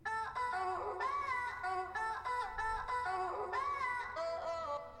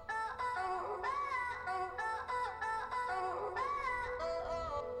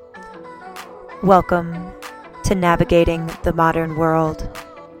Welcome to Navigating the Modern World,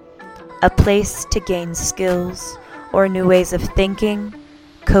 a place to gain skills or new ways of thinking,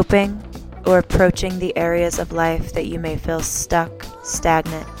 coping, or approaching the areas of life that you may feel stuck,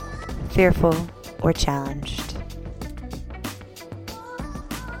 stagnant, fearful, or challenged.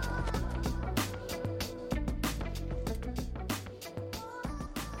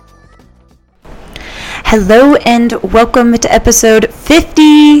 Hello and welcome to episode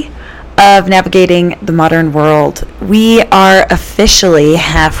 50 of Navigating the Modern World. We are officially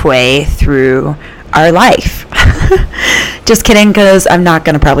halfway through our life. Just kidding, because I'm not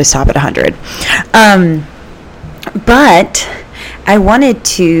going to probably stop at 100. But I wanted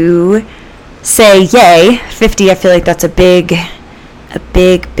to say, yay, 50. I feel like that's a big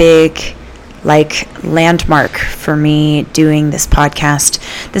like landmark for me doing this podcast.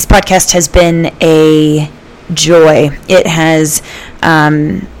 This podcast has been a joy. It has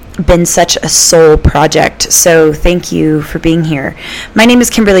been such a soul project. So thank you for being here. My name is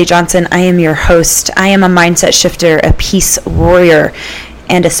Kimberly Johnson. I am your host. I am a mindset shifter, a peace warrior,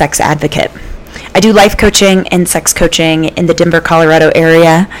 and a sex advocate. I do life coaching and sex coaching in the Denver, Colorado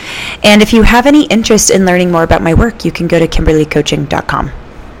area. And if you have any interest in learning more about my work, you can go to kimberlycoaching.com.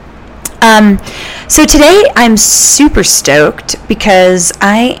 So today I'm super stoked because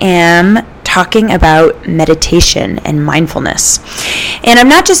I am talking about meditation and mindfulness. And I'm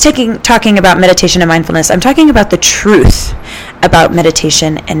not just talking about meditation and mindfulness, I'm talking about the truth about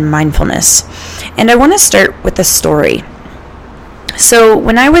meditation and mindfulness. And I want to start with a story. So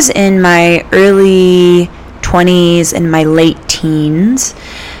when I was in my early 20s and my late teens,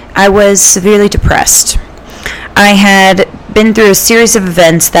 I was severely depressed. I had been through a series of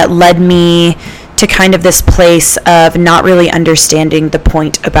events that led me to kind of this place of not really understanding the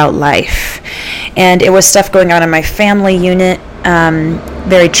point about life. And it was stuff going on in my family unit,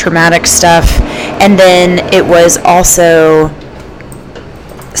 very traumatic stuff. And then it was also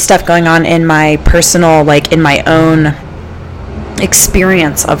stuff going on in my personal, like in my own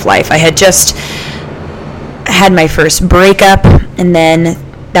experience of life. I had just had my first breakup, and then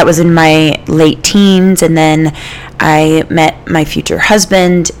that was in my late teens, and then I met my future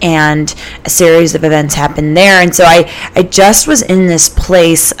husband, and a series of events happened there. And so I just was in this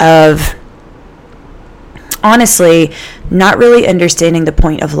place of honestly not really understanding the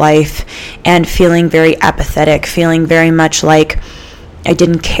point of life and feeling very apathetic, feeling very much like I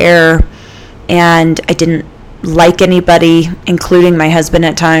didn't care and I didn't like anybody, including my husband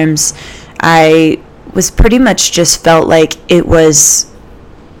at times. I was pretty much just felt like it was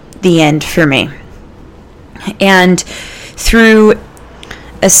the end for me. And through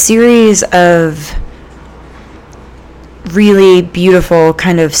a series of really beautiful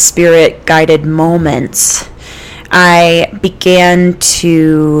kind of spirit-guided moments, I began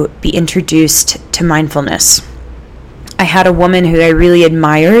to be introduced to mindfulness. I had a woman who I really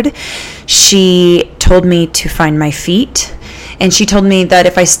admired. She told me to find my feet, and she told me that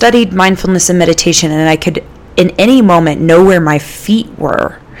if I studied mindfulness and meditation and I could in any moment know where my feet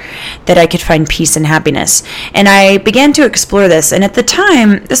were, that I could find peace and happiness. And I began to explore this. And at the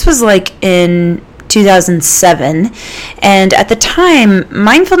time, this was like in 2007. And at the time,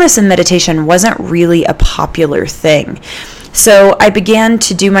 mindfulness and meditation wasn't really a popular thing. So I began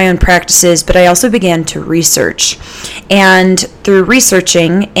to do my own practices, but I also began to research. And through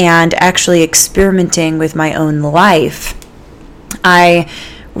researching and actually experimenting with my own life, I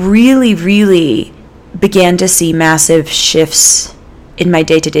really began to see massive shifts in my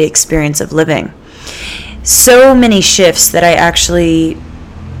day-to-day experience of living. So many shifts that I actually,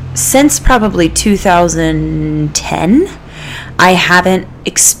 since probably 2010, I haven't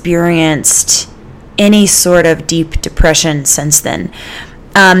experienced any sort of deep depression since then.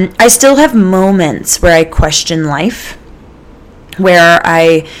 I still have moments where I question life, where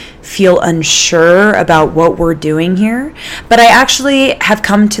I feel unsure about what we're doing here, but I actually have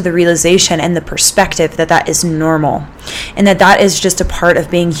come to the realization and the perspective that that is normal, and that is just a part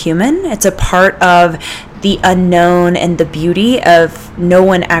of being human. It's a part of the unknown and the beauty of no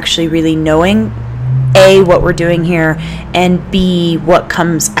one actually really knowing, A, what we're doing here, and B, what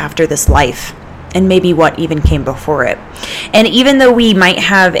comes after this life, and maybe what even came before it. And even though we might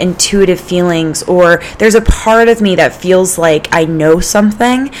have intuitive feelings, or there's a part of me that feels like I know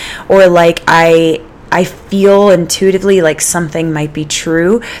something, or like I feel intuitively like something might be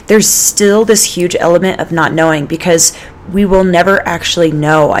true, there's still this huge element of not knowing, because we will never actually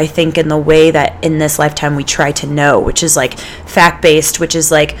know, I think, in the way that in this lifetime we try to know, which is like fact-based, which is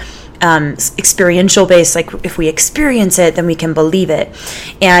like experiential based, like if we experience it, then we can believe it.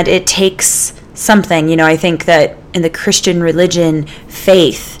 And it takes something, I think that in the Christian religion,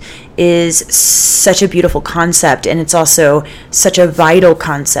 faith is such a beautiful concept, and it's also such a vital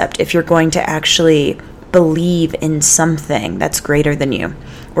concept if you're going to actually believe in something that's greater than you,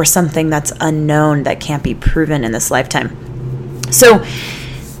 or something that's unknown that can't be proven in this lifetime.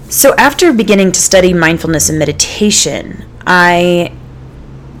 So after beginning to study mindfulness and meditation, I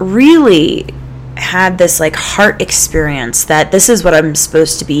really had this like heart experience that this is what I'm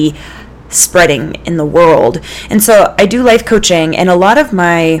supposed to be spreading in the world. And so I do life coaching, and a lot of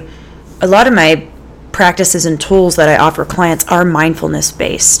my practices and tools that I offer clients are mindfulness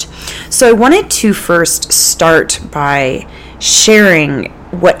based. So I wanted to first start by sharing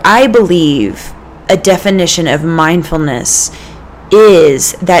what I believe a definition of mindfulness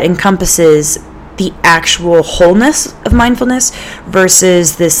is that encompasses the actual wholeness of mindfulness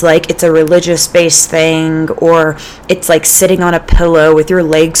versus this like it's a religious based thing, or it's like sitting on a pillow with your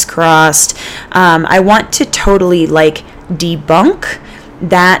legs crossed. I want to totally like debunk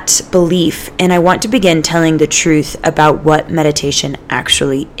that belief, and I want to begin telling the truth about what meditation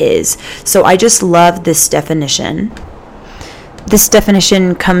actually is. So I just love this definition. This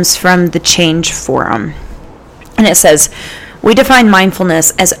definition comes from the Change Forum, and it says, we define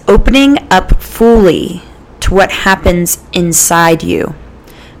mindfulness as opening up fully to what happens inside you,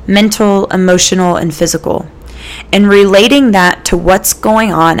 mental, emotional, and physical, and relating that to what's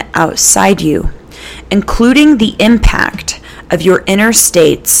going on outside you, including the impact of your inner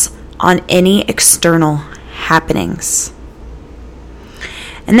states on any external happenings.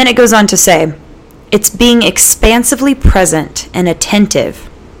 And then it goes on to say, it's being expansively present and attentive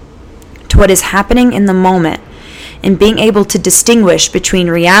to what is happening in the moment, and being able to distinguish between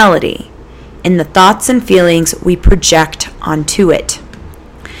reality and the thoughts and feelings we project onto it.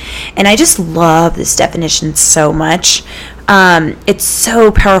 And I just love this definition so much. It's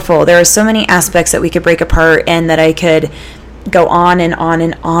so powerful. There are so many aspects that we could break apart and that I could go on and on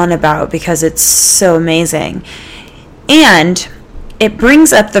and on about because it's so amazing. And it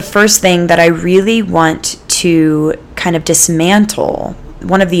brings up the first thing that I really want to kind of dismantle,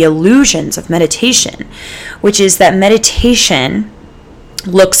 one of the illusions of meditation, which is that meditation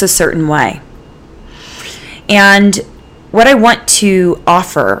looks a certain way. And what I want to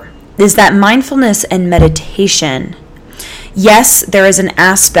offer is that mindfulness and meditation, yes, there is an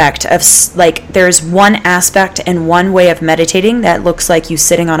aspect of like, there's one aspect and one way of meditating that looks like you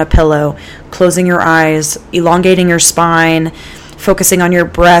sitting on a pillow, closing your eyes, elongating your spine, focusing on your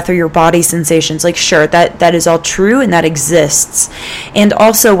breath or your body sensations. Like, sure, that is all true and that exists. And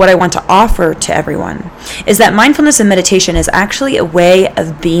also what I want to offer to everyone is that mindfulness and meditation is actually a way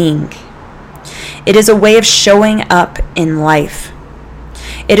of being. It is a way of showing up in life.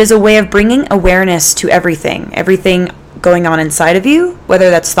 It is a way of bringing awareness to everything going on inside of you,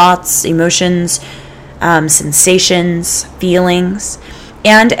 whether that's thoughts, emotions, sensations, feelings,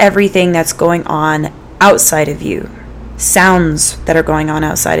 and everything that's going on outside of you. Sounds that are going on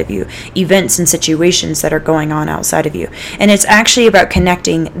outside of you, events and situations that are going on outside of you. And it's actually about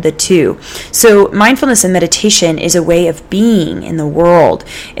connecting the two. So mindfulness and meditation is a way of being in the world.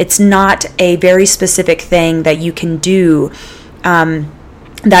 It's not a very specific thing that you can do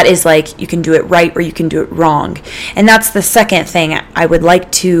that is like you can do it right or you can do it wrong. And that's the second thing I would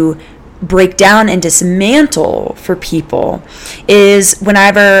like to break down and dismantle for people is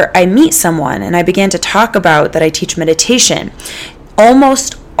whenever I meet someone and I begin to talk about that I teach meditation,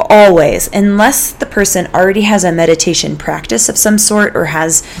 almost always, unless the person already has a meditation practice of some sort or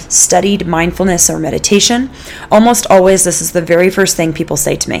has studied mindfulness or meditation, almost always this is the very first thing people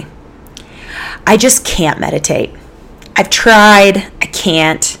say to me. I just can't meditate. I've tried, I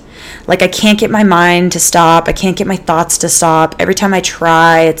can't. Like, I can't get my mind to stop. I can't get my thoughts to stop. Every time I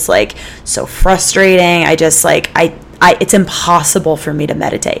try, it's like so frustrating. I just like, it's impossible for me to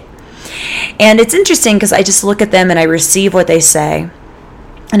meditate. And it's interesting because I just look at them and I receive what they say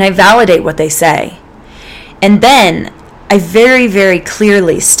and I validate what they say. And then I very, very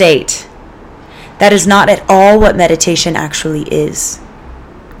clearly state that is not at all what meditation actually is.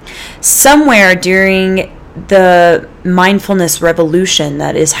 Somewhere during the mindfulness revolution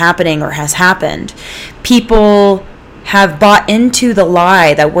that is happening or has happened, people have bought into the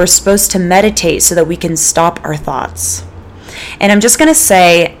lie that we're supposed to meditate so that we can stop our thoughts. And I'm just going to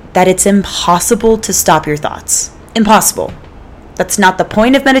say that it's impossible to stop your thoughts. Impossible. That's not the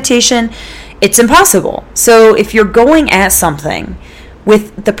point of meditation. It's impossible. So if you're going at something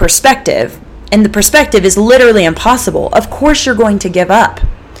with the perspective, and the perspective is literally impossible, of course you're going to give up.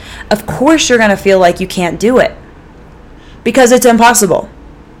 Of course you're going to feel like you can't do it because it's impossible.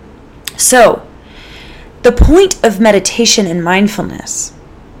 So, the point of meditation and mindfulness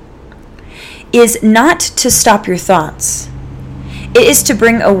is not to stop your thoughts. It is to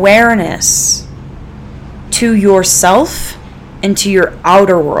bring awareness to yourself and to your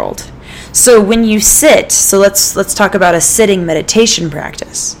outer world. So when you sit, so let's talk about a sitting meditation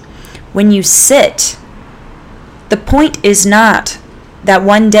practice. When you sit, the point is not that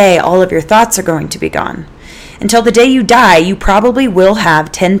one day all of your thoughts are going to be gone. Until the day you die, you probably will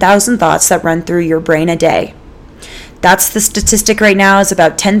have 10,000 thoughts that run through your brain a day. That's the statistic right now, is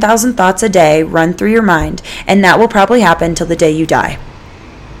about 10,000 thoughts a day run through your mind, and that will probably happen until the day you die.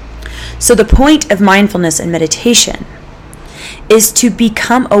 So the point of mindfulness and meditation is to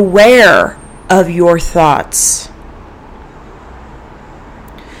become aware of your thoughts,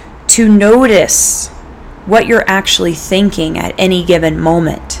 to notice what you're actually thinking at any given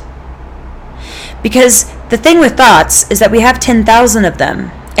moment. Because the thing with thoughts is that we have 10,000 of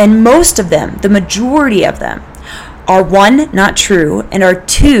them, and most of them, the majority of them, are 1, not true, and are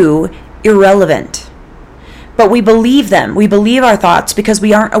 2, irrelevant. But we believe them. We believe our thoughts because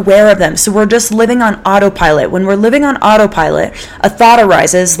we aren't aware of them. So we're just living on autopilot. When we're living on autopilot, a thought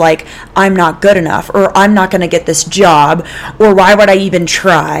arises like, I'm not good enough, or I'm not going to get this job, or why would I even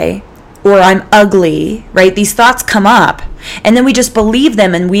try, or I'm ugly, right? These thoughts come up, and then we just believe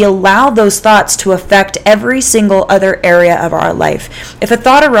them, and we allow those thoughts to affect every single other area of our life. If a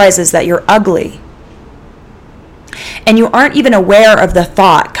thought arises that you're ugly, and you aren't even aware of the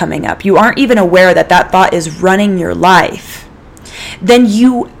thought coming up, you aren't even aware that that thought is running your life, then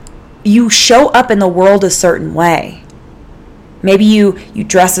you show up in the world a certain way. Maybe you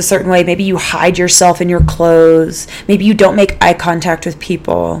dress a certain way. Maybe you hide yourself in your clothes. Maybe you don't make eye contact with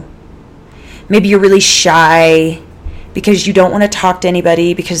people. Maybe you're really shy because you don't want to talk to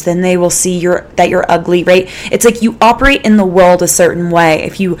anybody, because then they will see that you're ugly, right? It's like you operate in the world a certain way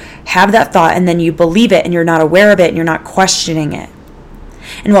if you have that thought and then you believe it and you're not aware of it and you're not questioning it.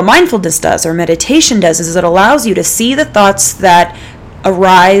 And what mindfulness does, or meditation does, is it allows you to see the thoughts that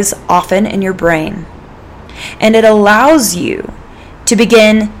arise often in your brain. And it allows you to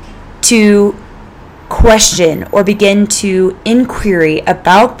begin to question or begin to inquiry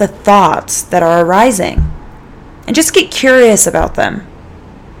about the thoughts that are arising. And just get curious about them.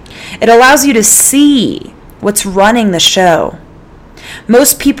 It allows you to see what's running the show.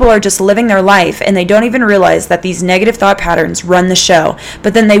 Most people are just living their life and they don't even realize that these negative thought patterns run the show.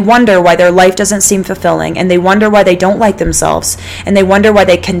 But then they wonder why their life doesn't seem fulfilling, and they wonder why they don't like themselves, and they wonder why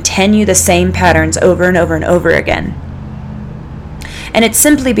they continue the same patterns over and over and over again. And it's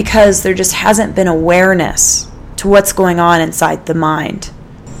simply because there just hasn't been awareness to what's going on inside the mind.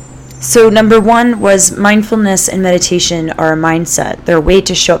 So number 1 was mindfulness and meditation are a mindset. They're a way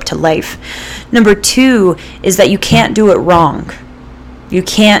to show up to life. Number 2 is that you can't do it wrong. You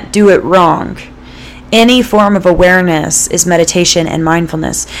can't do it wrong. Any form of awareness is meditation and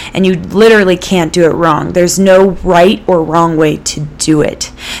mindfulness, and you literally can't do it wrong. There's no right or wrong way to do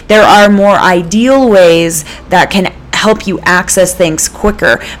it. There are more ideal ways that can help you access things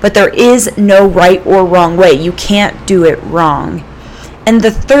quicker, but there is no right or wrong way. You can't do it wrong. And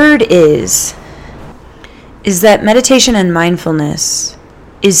the third is that meditation and mindfulness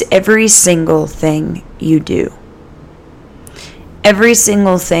is every single thing you do. Every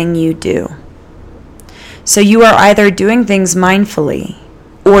single thing you do. So you are either doing things mindfully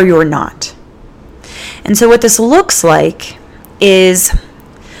or you're not. And so what this looks like is,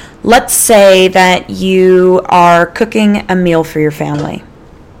 let's say that you are cooking a meal for your family.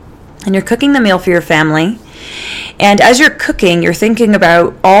 And you're cooking the meal for your family. And as you're cooking, you're thinking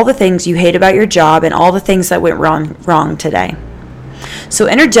about all the things you hate about your job and all the things that went wrong today. So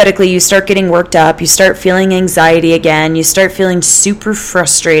energetically, you start getting worked up. You start feeling anxiety again. You start feeling super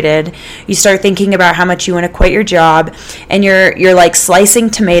frustrated. You start thinking about how much you want to quit your job. And you're like slicing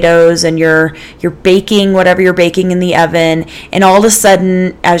tomatoes, and you're baking whatever you're baking in the oven. And all of a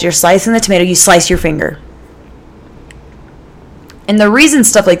sudden, as you're slicing the tomato, you slice your finger. And the reason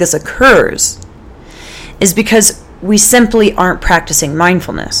stuff like this occurs is because we simply aren't practicing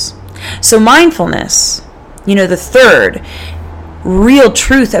mindfulness. So mindfulness, the third real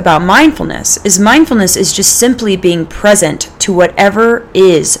truth about mindfulness is just simply being present to whatever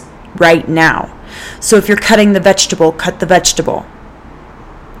is right now. So if you're cutting the vegetable, cut the vegetable.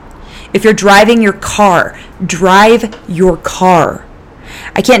 If you're driving your car, drive your car.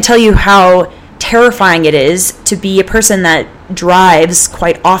 I can't tell you how terrifying it is to be a person that drives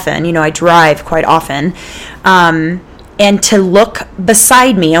quite often. I drive quite often. And to look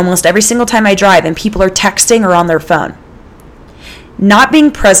beside me almost every single time I drive, and people are texting or on their phone. Not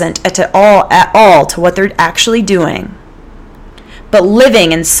being present at all to what they're actually doing, but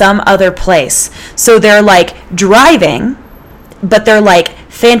living in some other place. So they're like driving, but they're like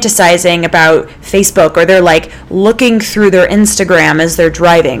fantasizing about Facebook, or they're like looking through their Instagram as they're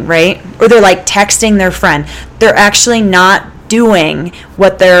driving, right? Or they're like texting their friend. They're actually not doing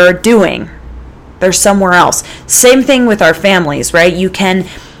what they're doing. They're somewhere else. Same thing with our families, right? You can,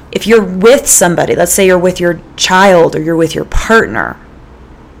 if you're with somebody, let's say you're with your child or you're with your partner,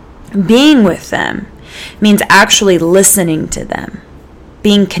 being with them means actually listening to them,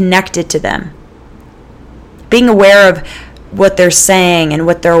 being connected to them, being aware of what they're saying and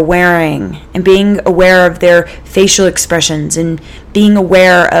what they're wearing, and being aware of their facial expressions, and being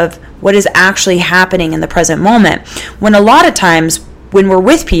aware of what is actually happening in the present moment. When a lot of times when we're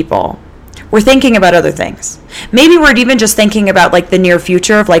with people, we're thinking about other things. Maybe we're even just thinking about like the near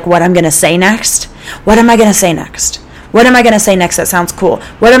future of like what I'm going to say next. What am I going to say next? What am I going to say next that sounds cool?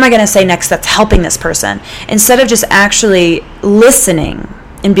 What am I going to say next that's helping this person? Instead of just actually listening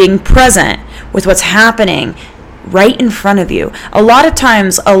and being present with what's happening right in front of you. A lot of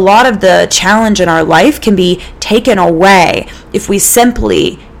times, a lot of the challenge in our life can be taken away if we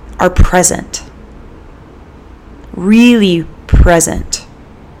simply are present. Really present.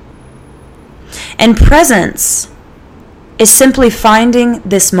 And presence is simply finding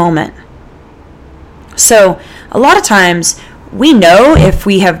this moment. So, a lot of times, we know if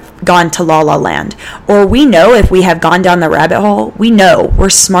we have gone to La La Land, or we know if we have gone down the rabbit hole. We know. We're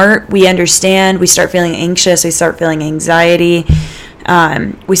smart. We understand. We start feeling anxious. We start feeling anxiety.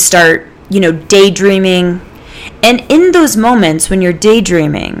 We start, daydreaming. And in those moments when you're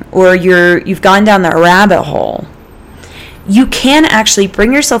daydreaming or you've gone down the rabbit hole, you can actually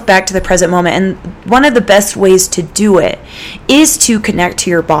bring yourself back to the present moment. And one of the best ways to do it is to connect to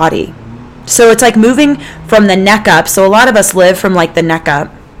your body. So it's like moving from the neck up. So a lot of us live from like the neck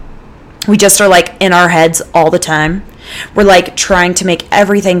up. We just are like in our heads all the time. We're like trying to make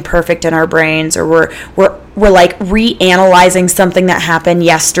everything perfect in our brains, or we're like reanalyzing something that happened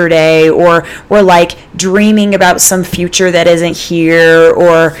yesterday, or we're like dreaming about some future that isn't here,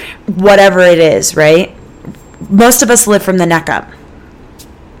 or whatever it is, right? Most of us live from the neck up.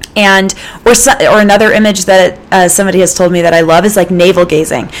 And or another image that somebody has told me that I love is like navel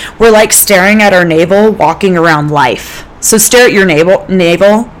gazing. We're like staring at our navel, walking around life. So stare at your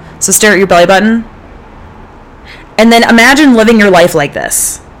navel. So stare at your belly button. And then imagine living your life like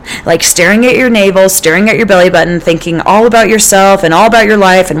this. Like staring at your navel, staring at your belly button, thinking all about yourself and all about your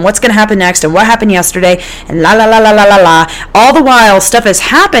life and what's going to happen next and what happened yesterday and la la la la la la la. All the while stuff is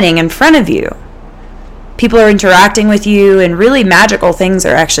happening in front of you. People are interacting with you, and really magical things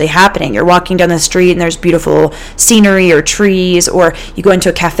are actually happening. You're walking down the street and there's beautiful scenery or trees, or you go into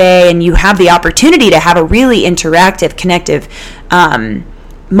a cafe and you have the opportunity to have a really interactive, connective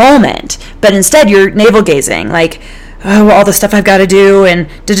moment. But instead you're navel gazing, like, oh, all the stuff I've got to do, and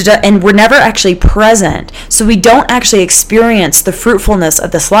and we're never actually present. So we don't actually experience the fruitfulness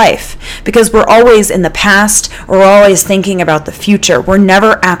of this life because we're always in the past, or we're always thinking about the future. We're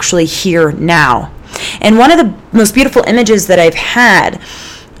never actually here now. And one of the most beautiful images that I've had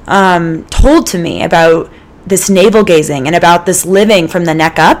told to me about this navel gazing and about this living from the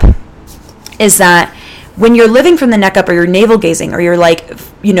neck up is that when you're living from the neck up, or you're navel gazing, or you're like,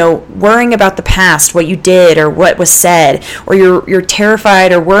 worrying about the past, what you did or what was said, or you're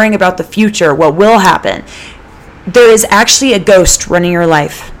terrified or worrying about the future, what will happen, there is actually a ghost running your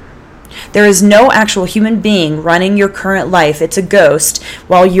life. There is no actual human being running your current life. It's a ghost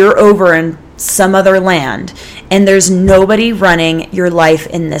while you're over in some other land, and there's nobody running your life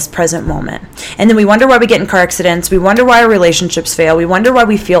in this present moment. And then we wonder why we get in car accidents. We wonder why our relationships fail. We wonder why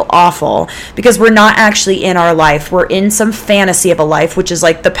we feel awful, because we're not actually in our life. We're in some fantasy of a life, which is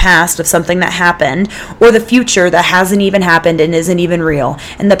like the past of something that happened, or the future that hasn't even happened and isn't even real.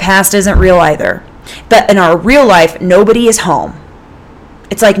 And the past isn't real either. But in our real life, nobody is home.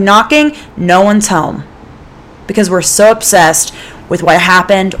 It's like knocking, no one's home, because we're so obsessed with what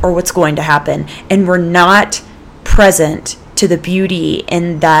happened or what's going to happen, and we're not present to the beauty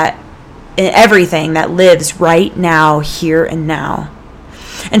in everything that lives right now, here and now.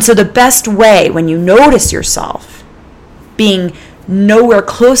 And so the best way when you notice yourself being nowhere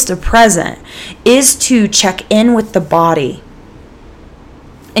close to present is to check in with the body.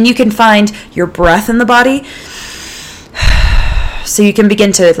 And you can find your breath in the body. So you can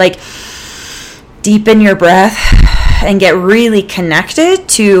begin to like deepen your breath and get really connected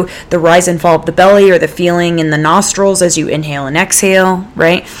to the rise and fall of the belly, or the feeling in the nostrils as you inhale and exhale,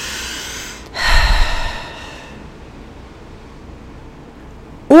 right?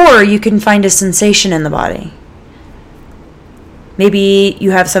 Or you can find a sensation in the body. Maybe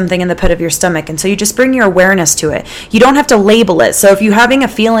you have something in the pit of your stomach, and so you just bring your awareness to it. You don't have to label it. So if you're having a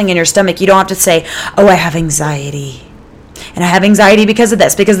feeling in your stomach, you don't have to say, oh, I have anxiety. And I have anxiety because of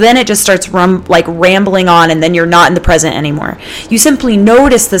this, because then it just starts rambling on, and then you're not in the present anymore. You simply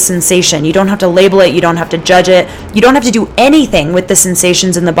notice the sensation. You don't have to label it. You don't have to judge it. You don't have to do anything with the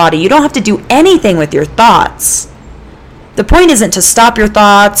sensations in the body. You don't have to do anything with your thoughts. The point isn't to stop your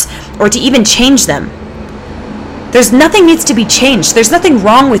thoughts or to even change them. There's nothing needs to be changed. There's nothing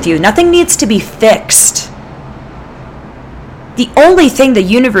wrong with you. Nothing needs to be fixed. The only thing the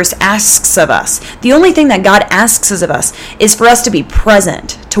universe asks of us, the only thing that God asks of us, is for us to be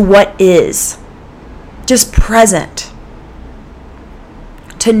present to what is. Just present.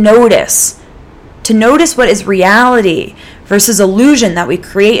 To notice what is reality versus illusion that we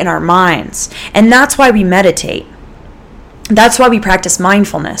create in our minds. And that's why we meditate. That's why we practice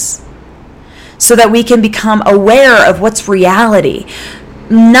mindfulness. So that we can become aware of what's reality.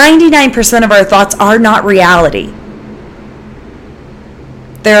 99% of our thoughts are not reality.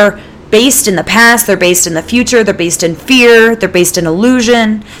 They're based in the past, they're based in the future, they're based in fear, they're based in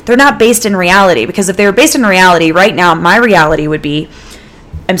illusion. They're not based in reality, because if they were based in reality, right now, my reality would be,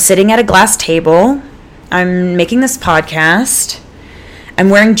 I'm sitting at a glass table, I'm making this podcast, I'm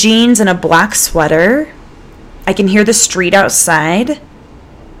wearing jeans and a black sweater, I can hear the street outside,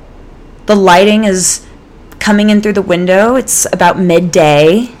 the lighting is coming in through the window, it's about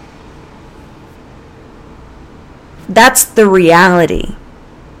midday. That's the reality.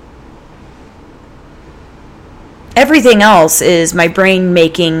 Everything else is my brain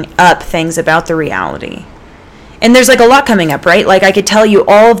making up things about the reality. And there's a lot coming up, right? I could tell you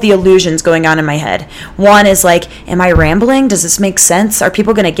all of the illusions going on in my head. One is am I rambling? Does this make sense? Are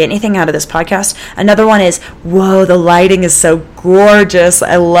people going to get anything out of this podcast? Another one is, whoa, the lighting is so gorgeous.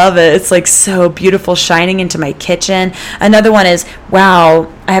 I love it. It's so beautiful, shining into my kitchen. Another one is,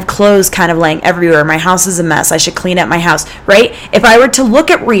 wow, I have clothes kind of laying everywhere. My house is a mess. I should clean up my house, right? If I were to look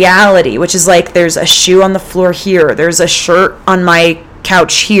at reality, which is there's a shoe on the floor here, there's a shirt on my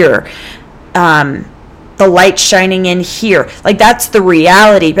couch here, the light shining in here. That's the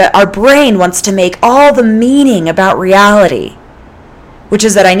reality. But our brain wants to make all the meaning about reality, which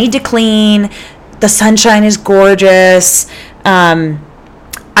is that I need to clean, the sunshine is gorgeous,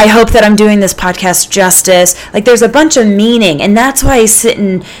 I hope that I'm doing this podcast justice. There's a bunch of meaning, and that's why I sit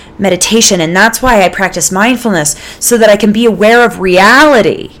in meditation, and that's why I practice mindfulness, so that I can be aware of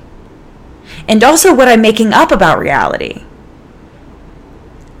reality and also what I'm making up about reality.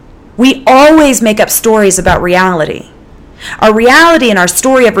 We always make up stories about reality. Our reality and our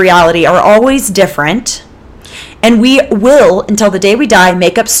story of reality are always different, and we will, until the day we die,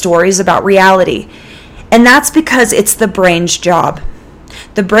 make up stories about reality. And that's because it's the brain's job.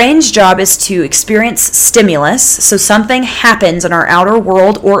 The brain's job is to experience stimulus, so something happens in our outer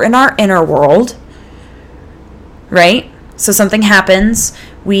world or in our inner world, right? So something happens,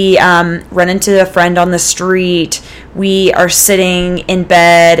 we run into a friend on the street, we are sitting in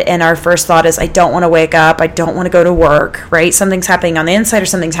bed, and our first thought is, I don't want to wake up, I don't want to go to work, right? Something's happening on the inside or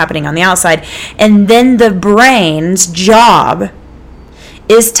something's happening on the outside. And then the brain's job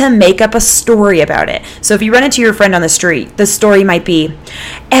is to make up a story about it. So if you run into your friend on the street, the story might be,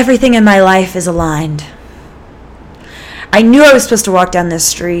 everything in my life is aligned. I knew I was supposed to walk down this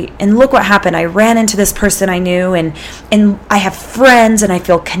street, and look what happened. I ran into this person I knew, and I have friends, and I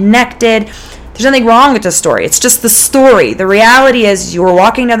feel connected. There's nothing wrong with the story. It's just the story. The reality is you were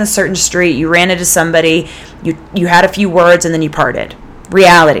walking down a certain street, you ran into somebody, you had a few words, and then you parted.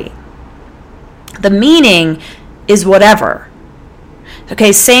 Reality. The meaning is whatever.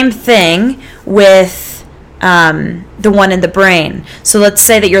 Okay, same thing with the one in the brain. So let's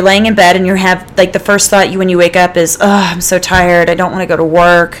say that you're laying in bed and you have the first thought when you wake up is, oh, I'm so tired, I don't want to go to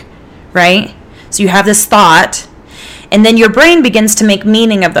work, right? So you have this thought, and then your brain begins to make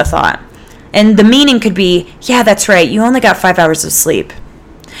meaning of the thought. And the meaning could be, yeah, that's right, you only got 5 hours of sleep.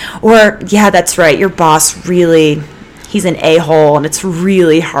 Or, yeah, that's right, your boss really, he's an a-hole and it's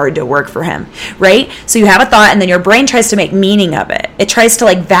really hard to work for him, right? So you have a thought, and then your brain tries to make meaning of it. It tries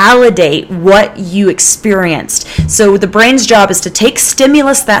to validate what you experienced. So the brain's job is to take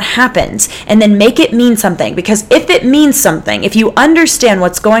stimulus that happens and then make it mean something. Because if it means something, if you understand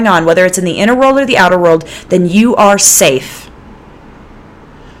what's going on, whether it's in the inner world or the outer world, then you are safe.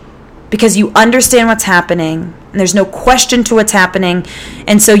 Because you understand what's happening, and there's no question to what's happening,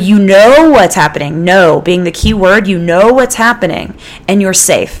 and so you know what's happening. Know being the key word, you know what's happening, and you're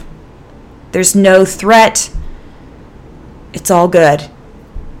safe. There's no threat. It's all good.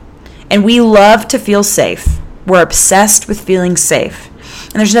 And we love to feel safe. We're obsessed with feeling safe.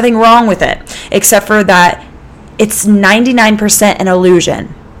 And there's nothing wrong with it, except for that it's 99% an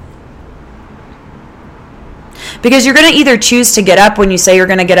illusion. Because you're going to either choose to get up when you say you're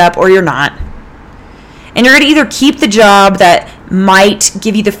going to get up, or you're not. And you're going to either keep the job that might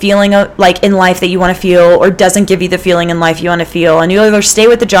give you the feeling of, like, in life that you want to feel, or doesn't give you the feeling in life you want to feel. And you'll either stay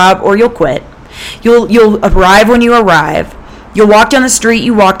with the job or you'll quit. You'll arrive when you arrive. You'll walk down the street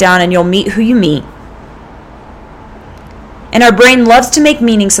you walk down, and you'll meet who you meet. And our brain loves to make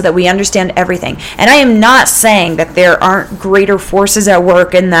meaning so that we understand everything. And I am not saying that there aren't greater forces at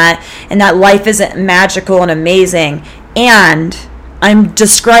work and that life isn't magical and amazing. And I'm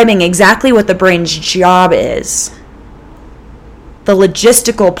describing exactly what the brain's job is. The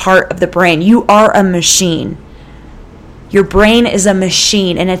logistical part of the brain. You are a machine. Your brain is a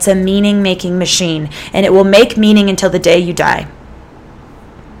machine, and it's a meaning-making machine. And it will make meaning until the day you die.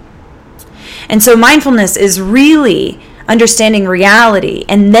 And so mindfulness is really understanding reality,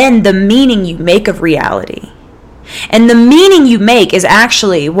 and then the meaning you make of reality. And the meaning you make is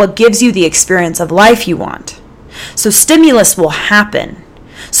actually what gives you the experience of life you want. So stimulus will happen.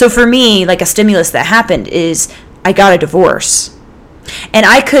 So for me, like a stimulus that happened is I got a divorce. And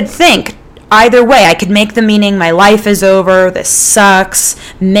I could think either way. I could make the meaning my life is over, this sucks,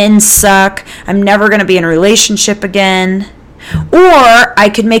 men suck, I'm never going to be in a relationship again. Or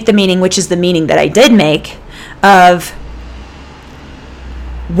I could make the meaning, which is the meaning that I did make, of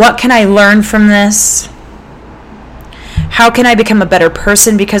what can I learn from this? How can I become a better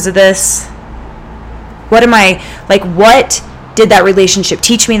person because of this? What did that relationship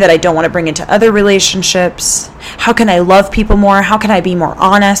teach me that I don't want to bring into other relationships? How can I love people more? How can I be more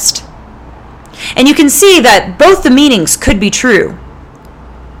honest? And you can see that both the meanings could be true,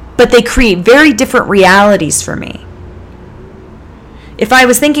 but they create very different realities for me. If I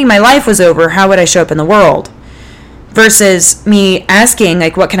was thinking my life was over, how would I show up in the world? Versus me asking,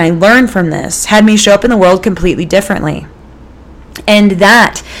 like, what can I learn from this? Had me show up in the world completely differently. And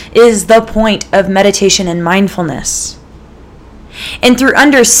that is the point of meditation and mindfulness. And through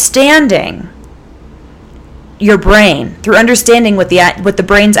understanding your brain, through understanding what the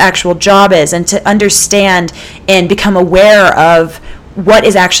brain's actual job is, and to understand and become aware of what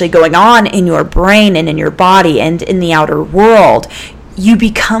is actually going on in your brain and in your body and in the outer world, you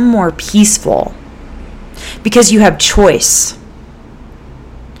become more peaceful. Because you have choice.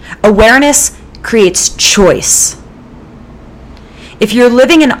 Awareness creates choice. If you're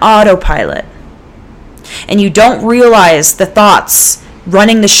living in autopilot and you don't realize the thoughts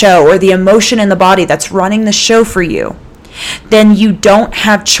running the show or the emotion in the body that's running the show for you, then you don't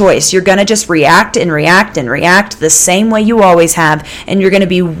have choice. You're going to just react and react and react the same way you always have, and you're going to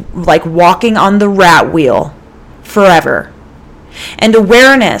be like walking on the rat wheel forever. And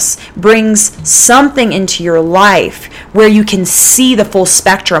awareness brings something into your life where you can see the full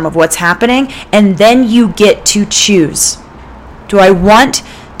spectrum of what's happening, and then you get to choose. Do I want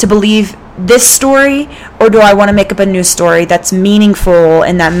to believe this story, or do I want to make up a new story that's meaningful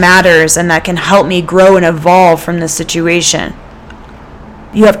and that matters and that can help me grow and evolve from this situation?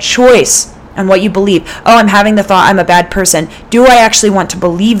 You have choice on what you believe. Oh, I'm having the thought I'm a bad person. Do I actually want to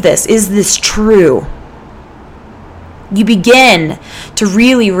believe this? Is this true? You begin to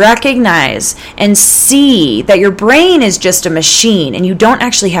really recognize and see that your brain is just a machine, and you don't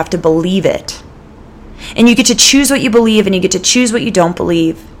actually have to believe it. And you get to choose what you believe, and you get to choose what you don't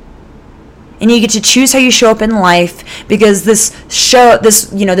believe. And you get to choose how you show up in life, because this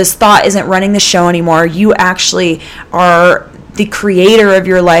thought isn't running the show anymore. You actually are the creator of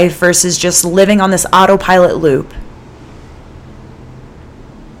your life versus just living on this autopilot loop.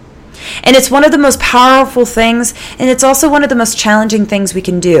 And it's one of the most powerful things, and it's also one of the most challenging things we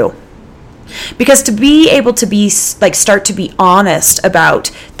can do. Because to be able to start to be honest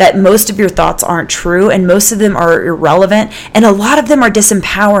about that most of your thoughts aren't true, and most of them are irrelevant, and a lot of them are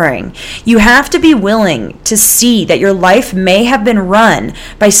disempowering. You have to be willing to see that your life may have been run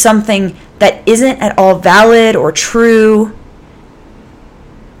by something that isn't at all valid or true.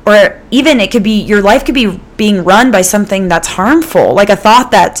 Or even your life could be being run by something that's harmful, like a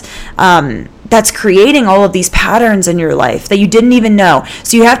thought that's creating all of these patterns in your life that you didn't even know.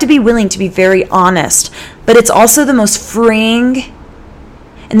 So you have to be willing to be very honest. But it's also the most freeing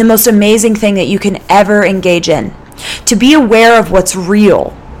and the most amazing thing that you can ever engage in. To be aware of what's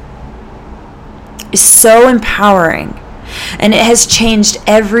real is so empowering. And it has changed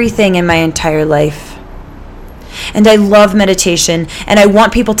everything in my entire life. And I love meditation, and I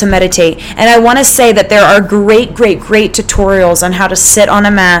want people to meditate. And I want to say that there are great, great, great tutorials on how to sit on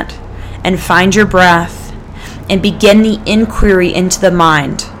a mat and find your breath and begin the inquiry into the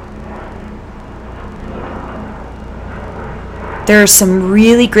mind. There are some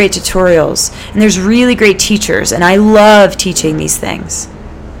really great tutorials, and there's really great teachers, and I love teaching these things.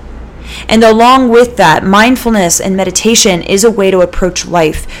 And along with that, mindfulness and meditation is a way to approach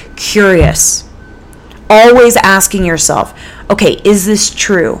life curious, always asking yourself, okay, is this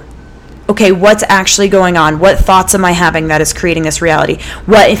true? Okay, what's actually going on? What thoughts am I having that is creating this reality?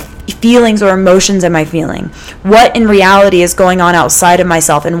 What feelings or emotions am I feeling? What in reality is going on outside of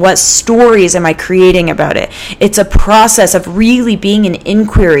myself, and what stories am I creating about it? It's a process of really being an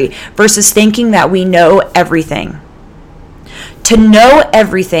inquiry versus thinking that we know everything. To know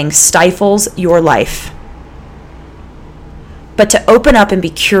everything stifles your life. But to open up and be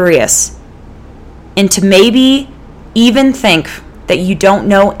curious, and to maybe even think that you don't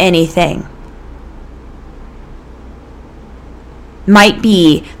know anything, might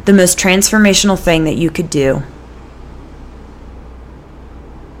be the most transformational thing that you could do.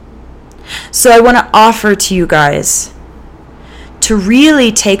 So I want to offer to you guys to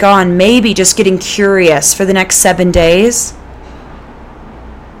really take on maybe just getting curious for the next 7 days.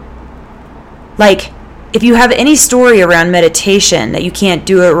 Like, if you have any story around meditation that you can't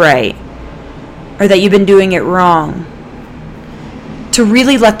do it right, or that you've been doing it wrong, to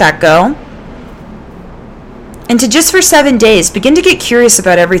really let that go. And to just for 7 days, begin to get curious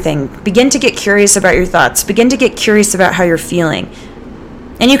about everything. Begin to get curious about your thoughts. Begin to get curious about how you're feeling.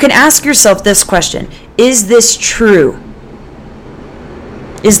 And you can ask yourself this question: is this true?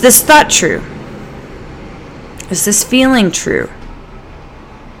 Is this thought true? Is this feeling true?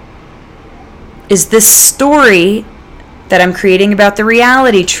 Is this story that I'm creating about the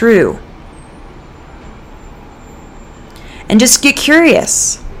reality true? And just get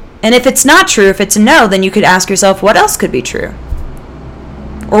curious. And if it's not true, if it's a no, then you could ask yourself, what else could be true?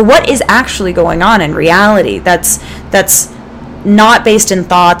 Or what is actually going on in reality that's not based in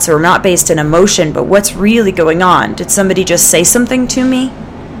thoughts or not based in emotion, but what's really going on? Did somebody just say something to me?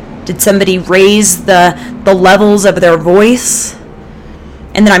 Did somebody raise the levels of their voice?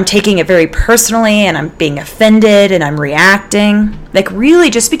 And then I'm taking it very personally, and I'm being offended, and I'm reacting. Like, really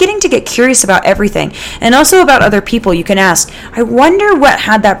just beginning to get curious about everything. And also about other people. You can ask, I wonder what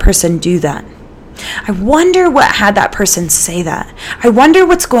had that person do that. I wonder what had that person say that. I wonder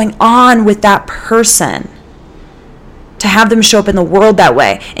what's going on with that person to have them show up in the world that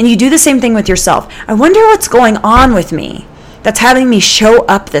way. And you do the same thing with yourself. I wonder what's going on with me that's having me show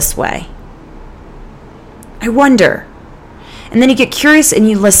up this way. I wonder. And then you get curious and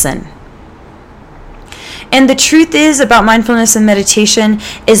you listen. And the truth is about mindfulness and meditation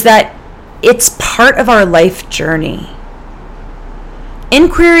is that it's part of our life journey.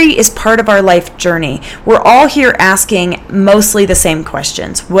 Inquiry is part of our life journey. We're all here asking mostly the same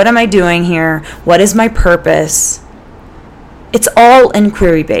questions. What am I doing here? What is my purpose? It's all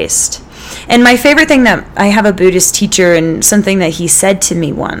inquiry based. And my favorite thing, that I have a Buddhist teacher, and something that he said to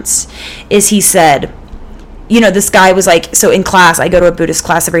me once is, he said, this guy was like, so in class, I go to a Buddhist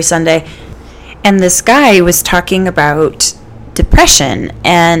class every Sunday, and this guy was talking about depression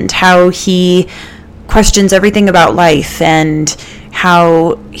and how he questions everything about life and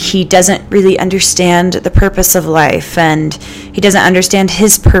how he doesn't really understand the purpose of life and he doesn't understand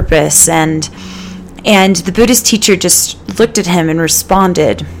his purpose. And the Buddhist teacher just looked at him and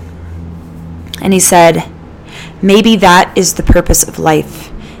responded. And he said, maybe that is the purpose of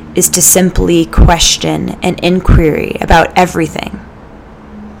life, is to simply question and inquiry about everything.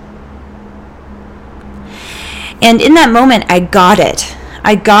 And in that moment, I got it.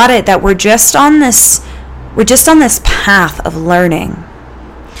 I got it that we're just on this path of learning.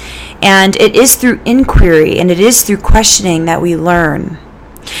 And it is through inquiry and it is through questioning that we learn.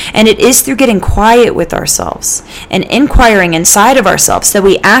 And it is through getting quiet with ourselves and inquiring inside of ourselves that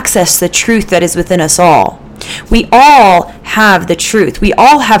we access the truth that is within us all. We all have the truth. We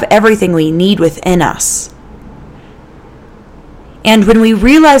all have everything we need within us. And when we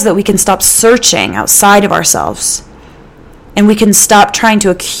realize that we can stop searching outside of ourselves, and we can stop trying to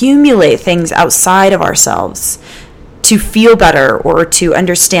accumulate things outside of ourselves to feel better or to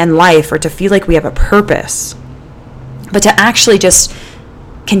understand life or to feel like we have a purpose, but to actually just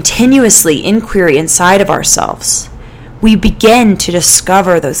continuously inquiry inside of ourselves, we begin to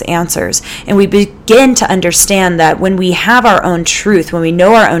discover those answers. And we begin to understand that when we have our own truth, when we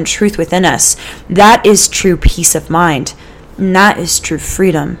know our own truth within us, that is true peace of mind. And that is true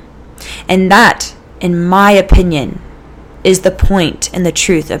freedom. And that, in my opinion, is the point and the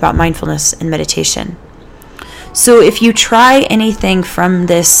truth about mindfulness and meditation. So if you try anything from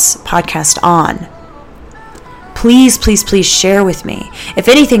this podcast on, please, please, please share with me. If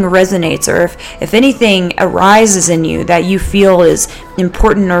anything resonates, or if anything arises in you that you feel is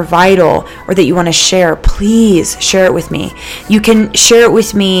important or vital, or that you want to share, please share it with me. You can share it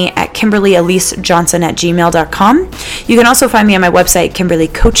with me at KimberlyEliseJohnson@gmail.com. You can also find me on my website,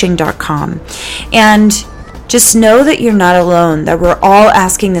 KimberlyCoaching.com. And just know that you're not alone, that we're all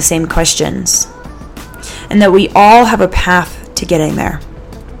asking the same questions. and that we all have a path to getting there.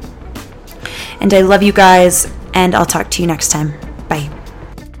 And I love you guys, and I'll talk to you next time.